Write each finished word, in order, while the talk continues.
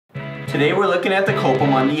Today we're looking at the Copa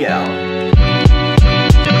Mundial.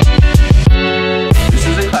 This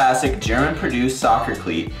is a classic German-produced soccer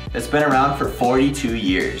cleat that's been around for 42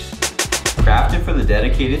 years. Crafted for the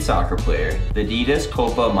dedicated soccer player, the adidas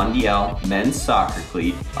Copa Mundial men's soccer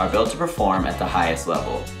cleat are built to perform at the highest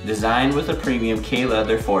level. Designed with a premium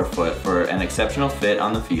K-leather forefoot for an exceptional fit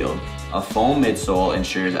on the field, a foam midsole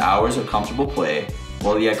ensures hours of comfortable play,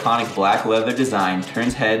 while the iconic black leather design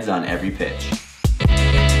turns heads on every pitch.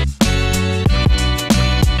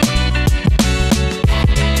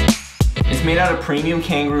 It's made out of premium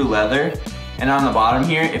kangaroo leather, and on the bottom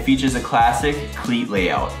here, it features a classic cleat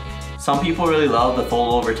layout. Some people really love the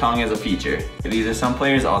fold over tongue as a feature. These are some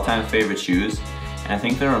players' all-time favorite shoes, and I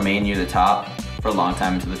think they'll remain near the top for a long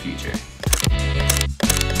time into the future.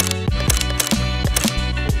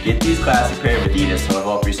 Get these classic pair of Adidas to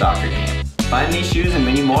level up your soccer game. Find these shoes and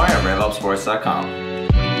many more at revhelpsports.com.